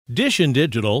Dish and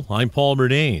Digital, I'm Paul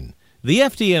Murnane. The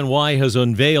FDNY has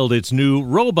unveiled its new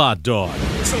robot dog.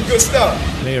 Some good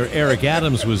stuff. Mayor Eric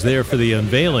Adams was there for the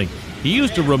unveiling. He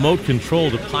used a remote control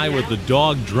to pilot the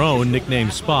dog drone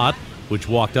nicknamed Spot, which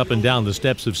walked up and down the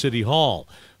steps of City Hall.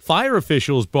 Fire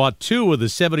officials bought two of the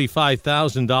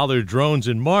 $75,000 drones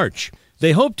in March.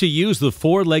 They hope to use the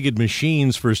four-legged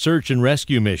machines for search and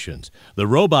rescue missions. The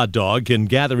robot dog can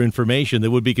gather information that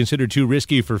would be considered too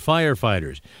risky for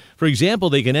firefighters. For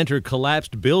example, they can enter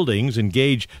collapsed buildings and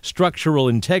gauge structural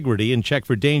integrity and check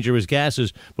for dangerous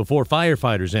gases before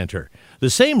firefighters enter. The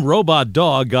same robot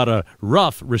dog got a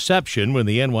rough reception when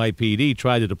the NYPD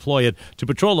tried to deploy it to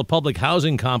patrol a public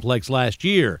housing complex last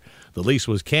year. The lease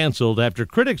was canceled after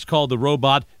critics called the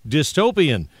robot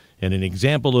dystopian and an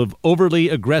example of overly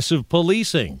aggressive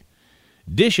policing.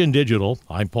 Dish and Digital,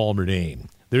 I'm Paul Murnane.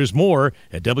 There's more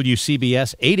at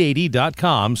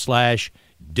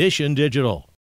WCBS880.com/Dish and Digital.